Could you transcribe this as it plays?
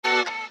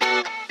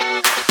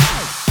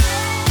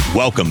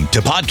Welcome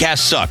to Podcast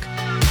Suck,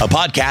 a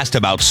podcast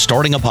about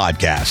starting a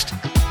podcast,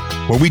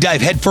 where we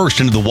dive headfirst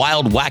into the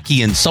wild,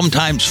 wacky, and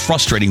sometimes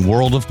frustrating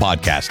world of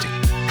podcasting.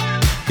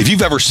 If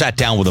you've ever sat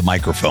down with a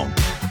microphone,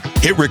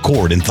 hit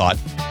record and thought,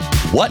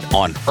 what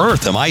on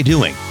earth am I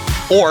doing?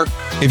 Or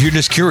if you're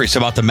just curious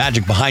about the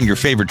magic behind your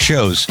favorite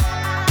shows,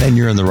 then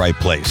you're in the right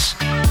place.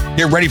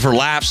 Get ready for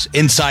laughs,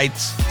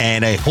 insights,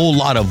 and a whole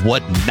lot of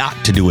what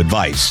not to do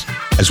advice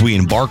as we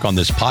embark on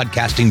this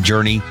podcasting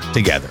journey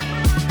together.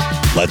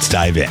 Let's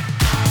dive in.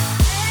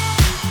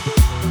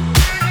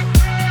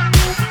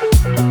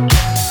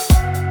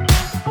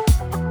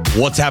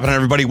 What's happening,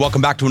 everybody?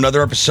 Welcome back to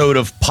another episode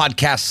of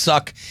Podcast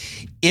Suck.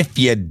 If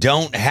you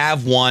don't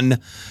have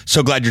one,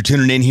 so glad you're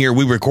tuning in here.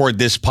 We record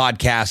this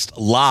podcast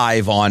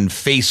live on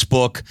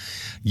Facebook,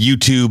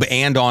 YouTube,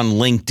 and on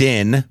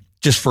LinkedIn,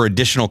 just for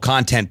additional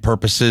content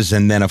purposes.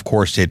 And then, of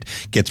course, it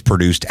gets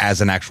produced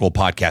as an actual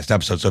podcast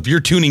episode. So if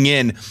you're tuning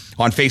in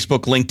on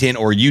Facebook, LinkedIn,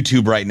 or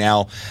YouTube right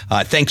now,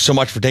 thanks so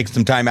much for taking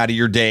some time out of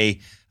your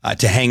day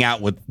to hang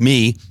out with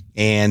me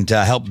and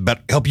help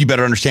you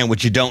better understand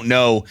what you don't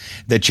know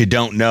that you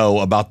don't know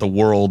about the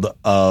world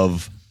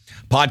of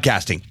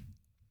podcasting.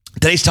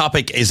 Today's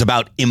topic is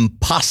about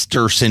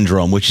imposter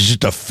syndrome, which is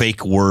just a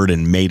fake word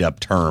and made up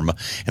term.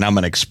 And I'm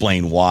going to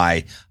explain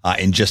why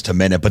in just a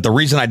minute. But the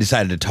reason I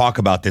decided to talk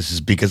about this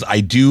is because I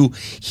do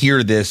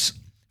hear this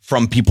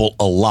from people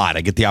a lot.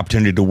 I get the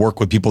opportunity to work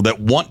with people that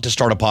want to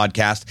start a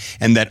podcast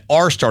and that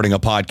are starting a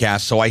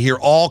podcast. So I hear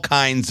all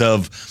kinds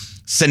of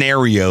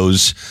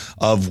scenarios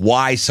of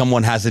why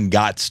someone hasn't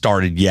got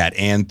started yet.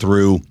 And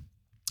through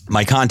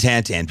my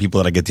content and people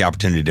that I get the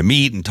opportunity to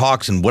meet and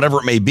talks and whatever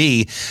it may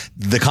be,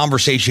 the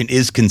conversation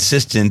is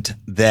consistent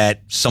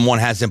that someone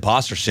has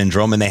imposter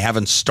syndrome and they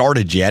haven't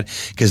started yet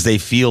because they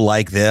feel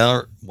like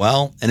they're,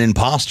 well, an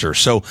imposter.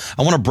 So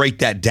I want to break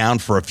that down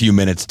for a few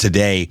minutes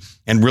today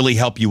and really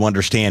help you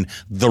understand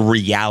the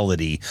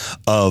reality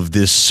of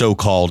this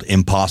so-called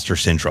imposter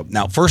syndrome.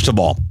 Now, first of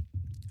all,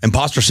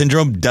 imposter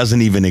syndrome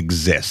doesn't even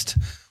exist.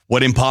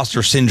 What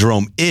imposter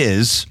syndrome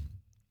is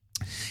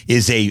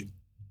a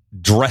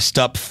dressed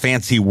up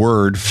fancy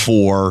word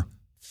for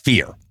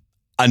fear.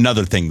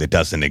 Another thing that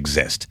doesn't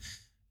exist.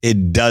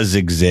 It does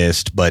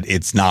exist, but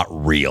it's not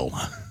real,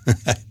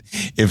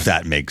 if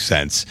that makes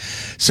sense.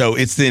 So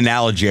it's the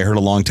analogy I heard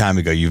a long time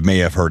ago. You may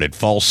have heard it.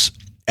 False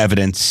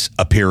evidence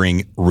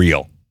appearing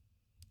real.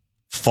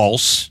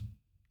 False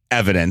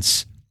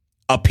evidence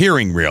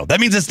appearing real.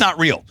 That means it's not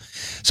real.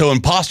 So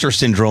imposter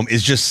syndrome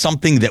is just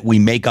something that we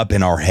make up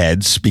in our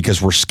heads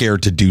because we're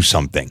scared to do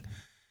something.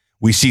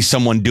 We see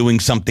someone doing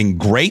something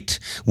great.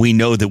 We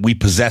know that we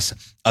possess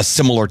a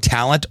similar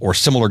talent or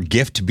similar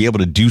gift to be able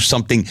to do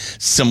something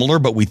similar,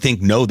 but we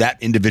think, no,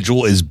 that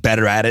individual is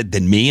better at it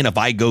than me. And if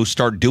I go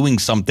start doing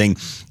something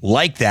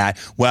like that,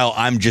 well,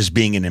 I'm just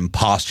being an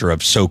imposter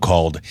of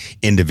so-called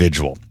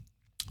individual.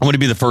 I'm going to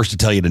be the first to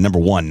tell you to, number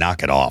one,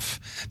 knock it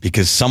off,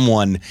 because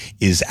someone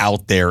is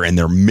out there and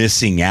they're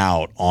missing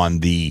out on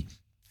the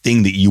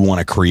thing that you want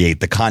to create,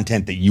 the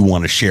content that you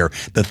want to share,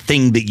 the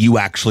thing that you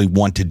actually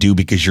want to do,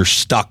 because you're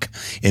stuck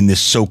in this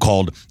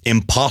so-called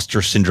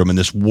imposter syndrome, in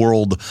this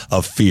world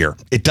of fear.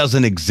 It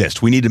doesn't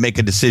exist. We need to make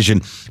a decision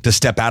to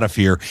step out of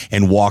fear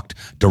and walk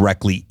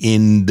directly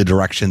in the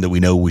direction that we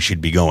know we should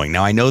be going.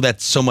 Now, I know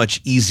that's so much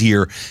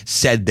easier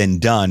said than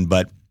done,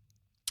 but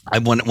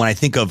when I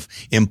think of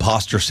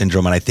imposter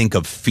syndrome and I think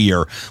of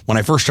fear, when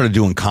I first started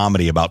doing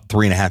comedy about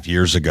 3.5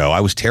 years ago,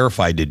 I was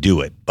terrified to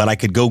do it, but I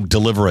could go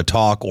deliver a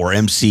talk or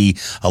MC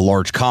a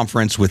large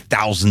conference with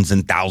thousands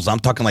and thousands. I'm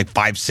talking like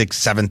 5,000,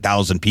 6,000,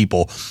 7,000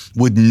 people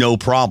with no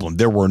problem.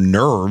 There were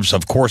nerves.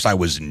 Of course, I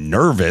was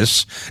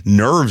nervous.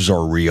 Nerves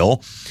are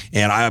real.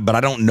 But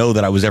I don't know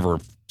that I was ever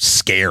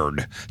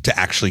scared to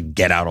actually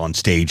get out on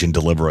stage and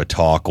deliver a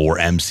talk or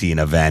MC an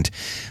event.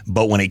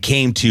 But when it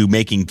came to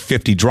making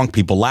 50 drunk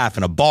people laugh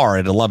in a bar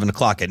at 11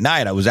 o'clock at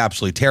night, I was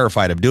absolutely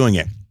terrified of doing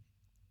it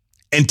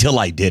until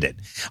I did it.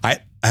 I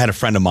had a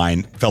friend of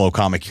mine, fellow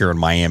comic here in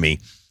Miami,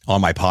 on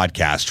my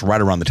podcast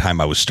right around the time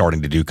I was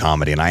starting to do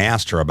comedy. And I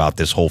asked her about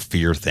this whole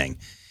fear thing.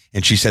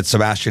 And she said,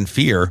 Sebastian,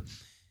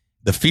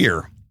 the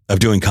fear of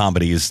doing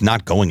comedy is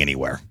not going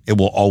anywhere. It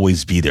will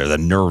always be there. The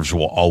nerves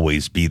will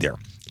always be there.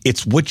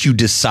 It's what you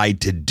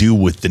decide to do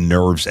with the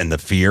nerves and the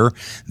fear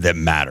that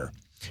matter.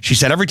 She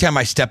said, every time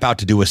I step out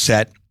to do a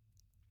set,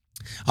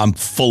 I'm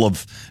full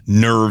of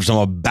nerves. I'm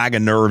a bag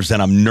of nerves and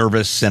I'm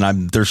nervous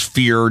and there's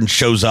fear and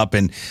shows up.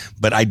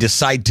 But I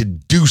decide to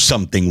do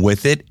something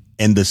with it.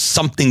 And the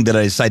something that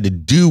I decide to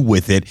do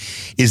with it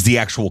is the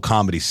actual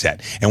comedy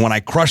set. And when I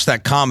crush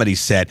that comedy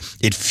set,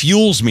 it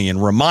fuels me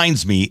and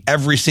reminds me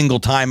every single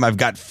time I've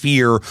got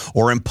fear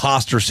or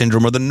imposter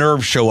syndrome or the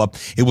nerves show up,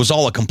 it was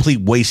all a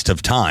complete waste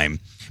of time.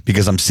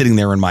 Because I'm sitting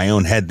there in my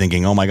own head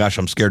thinking, oh my gosh,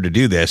 I'm scared to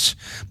do this.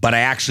 But I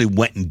actually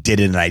went and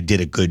did it, and I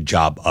did a good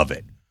job of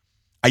it.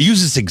 I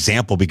use this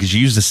example because you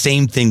use the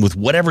same thing with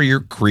whatever you're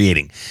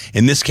creating.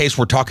 In this case,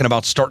 we're talking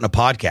about starting a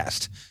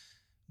podcast.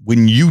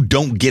 When you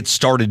don't get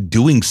started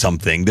doing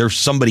something, there's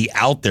somebody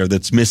out there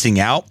that's missing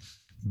out.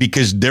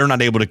 because they're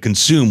not able to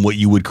consume what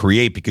you would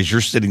create because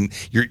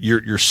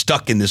you're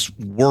stuck in this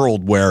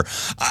world where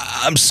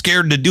I'm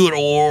scared to do it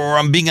or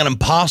I'm being an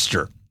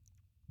imposter.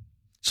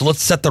 So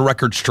let's set the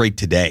record straight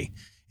today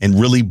and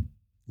really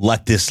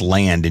let this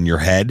land in your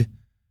head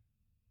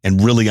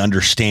and really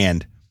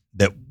understand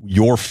that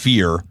your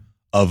fear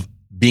of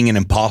being an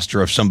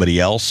imposter of somebody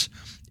else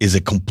is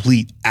a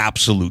complete,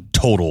 absolute,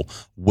 total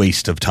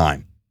waste of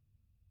time.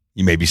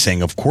 You may be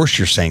saying, of course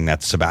you're saying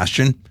that,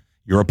 Sebastian.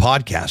 You're a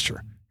podcaster,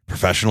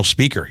 professional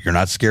speaker. You're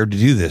not scared to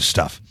do this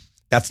stuff.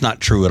 That's not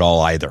true at all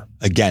either.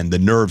 Again, the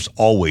nerves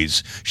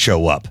always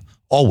show up,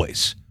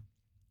 always.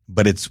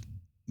 But it's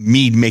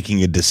me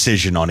making a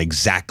decision on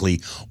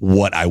exactly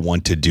what I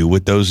want to do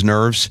with those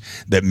nerves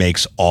that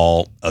makes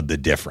all of the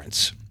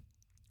difference.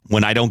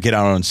 When I don't get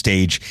out on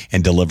stage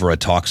and deliver a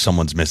talk,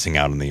 someone's missing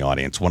out in the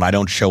audience. When I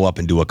don't show up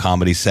and do a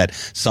comedy set,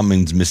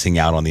 someone's missing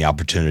out on the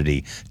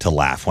opportunity to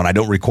laugh. When I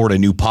don't record a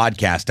new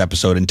podcast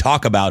episode and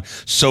talk about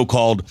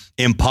so-called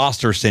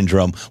imposter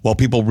syndrome, well,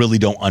 people really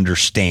don't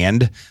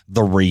understand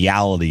the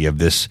reality of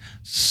this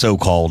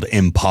so-called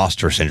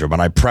imposter syndrome.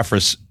 And I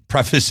preface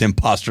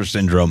imposter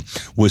syndrome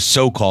with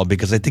so-called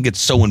because I think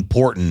it's so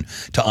important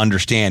to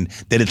understand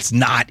that it's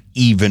not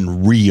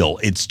even real.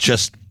 It's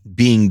just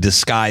being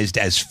disguised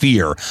as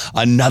fear,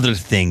 another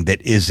thing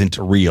that isn't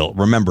real.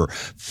 Remember,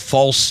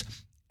 false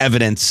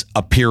evidence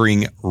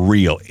appearing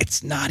real.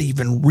 It's not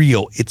even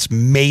real. It's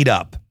made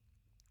up.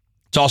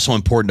 It's also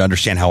important to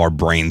understand how our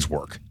brains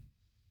work.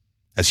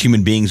 As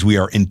human beings, we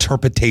are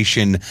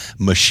interpretation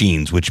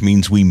machines, which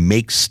means we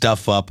make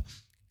stuff up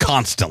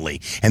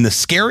constantly. And the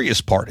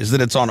scariest part is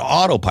that it's on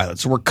autopilot.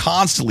 So we're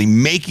constantly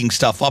making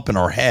stuff up in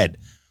our head.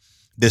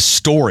 This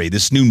story,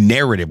 this new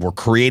narrative we're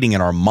creating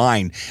in our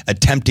mind,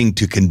 attempting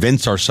to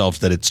convince ourselves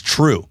that it's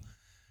true.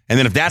 And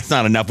then if that's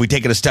not enough, we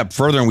take it a step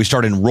further and we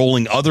start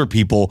enrolling other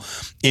people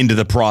into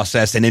the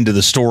process and into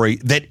the story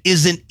that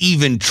isn't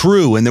even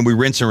true. And then we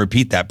rinse and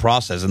repeat that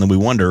process. And then we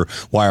wonder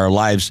why our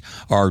lives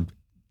are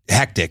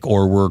hectic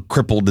or we're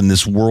crippled in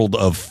this world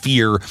of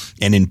fear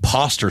and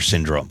imposter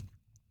syndrome.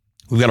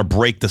 We've got to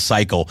break the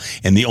cycle.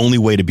 And the only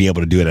way to be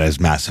able to do it is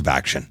massive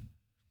action.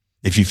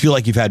 If you feel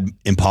like you've had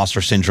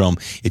imposter syndrome,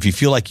 if you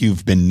feel like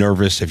you've been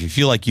nervous, if you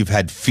feel like you've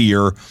had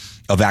fear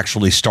of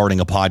actually starting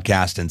a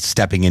podcast and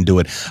stepping into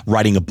it,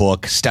 writing a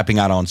book, stepping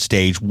out on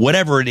stage,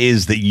 whatever it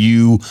is that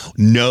you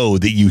know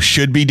that you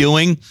should be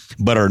doing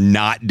but are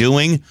not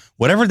doing,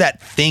 whatever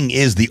that thing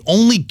is, the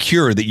only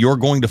cure that you're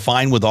going to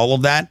find with all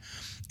of that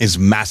is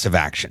massive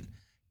action.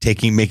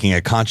 Making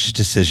a conscious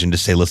decision to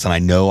say, listen, I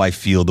know I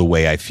feel the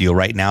way I feel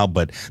right now,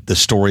 but the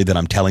story that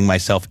I'm telling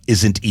myself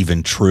isn't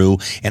even true.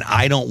 And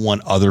I don't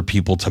want other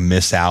people to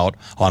miss out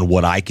on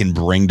what I can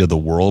bring to the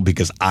world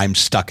because I'm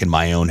stuck in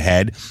my own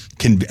head,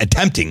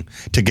 attempting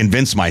to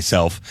convince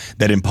myself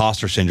that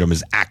imposter syndrome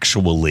is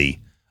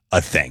actually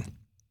a thing.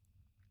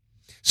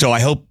 So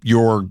I hope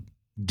you're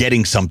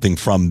getting something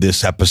from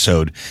this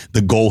episode.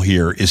 The goal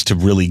here is to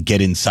really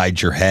get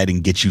inside your head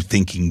and get you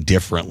thinking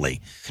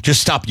differently.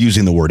 Just stop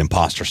using the word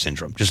imposter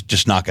syndrome.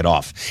 Just knock it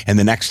off. And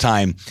the next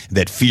time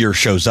that fear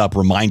shows up,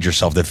 remind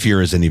yourself that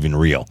fear isn't even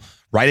real.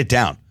 Write it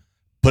down.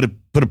 Put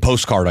a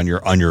postcard on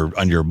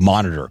your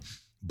monitor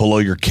below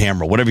your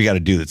camera, whatever you got to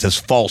do that says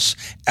false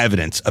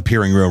evidence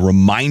appearing real.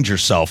 Remind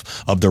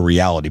yourself of the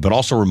reality, but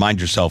also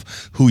remind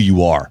yourself who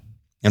you are.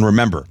 And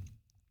remember,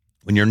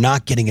 when you're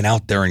not getting it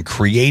out there and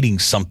creating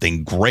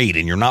something great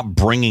and you're not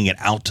bringing it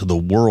out to the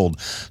world,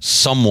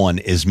 someone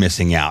is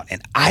missing out.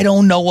 And I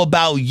don't know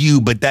about you,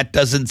 but that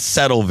doesn't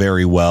settle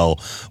very well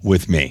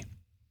with me.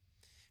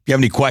 If you have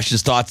any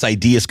questions, thoughts,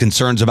 ideas,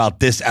 concerns about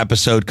this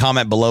episode,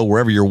 comment below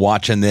wherever you're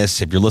watching this.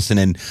 If you're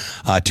listening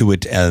to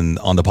it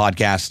on the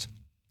podcast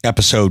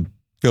episode,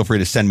 feel free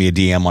to send me a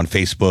DM on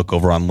Facebook,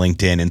 over on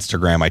LinkedIn,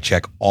 Instagram. I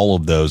check all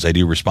of those. I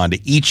do respond to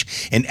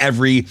each and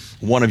every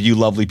one of you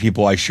lovely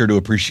people. I sure do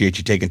appreciate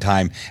you taking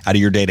time out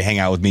of your day to hang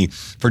out with me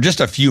for just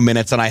a few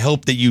minutes. And I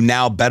hope that you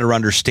now better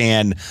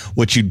understand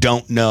what you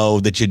don't know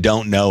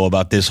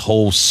about this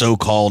whole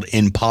so-called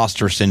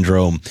imposter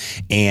syndrome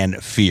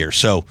and fear.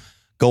 So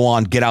go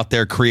on, get out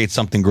there, create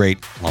something great.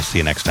 I'll see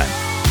you next time.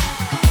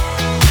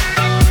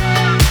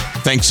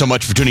 Thanks so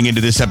much for tuning into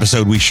this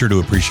episode. We sure do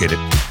appreciate it.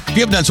 If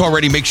you haven't done so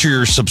already, make sure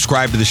you're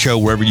subscribed to the show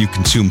wherever you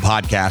consume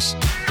podcasts.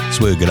 This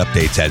way you'll get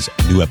updates as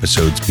new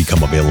episodes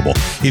become available.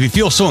 If you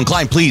feel so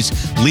inclined, please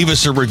leave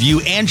us a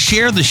review and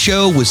share the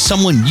show with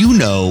someone you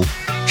know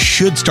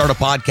should start a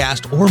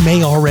podcast or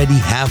may already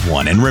have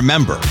one. And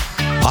remember,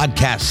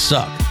 podcasts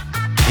suck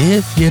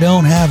if you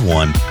don't have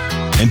one.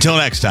 Until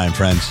next time,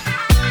 friends.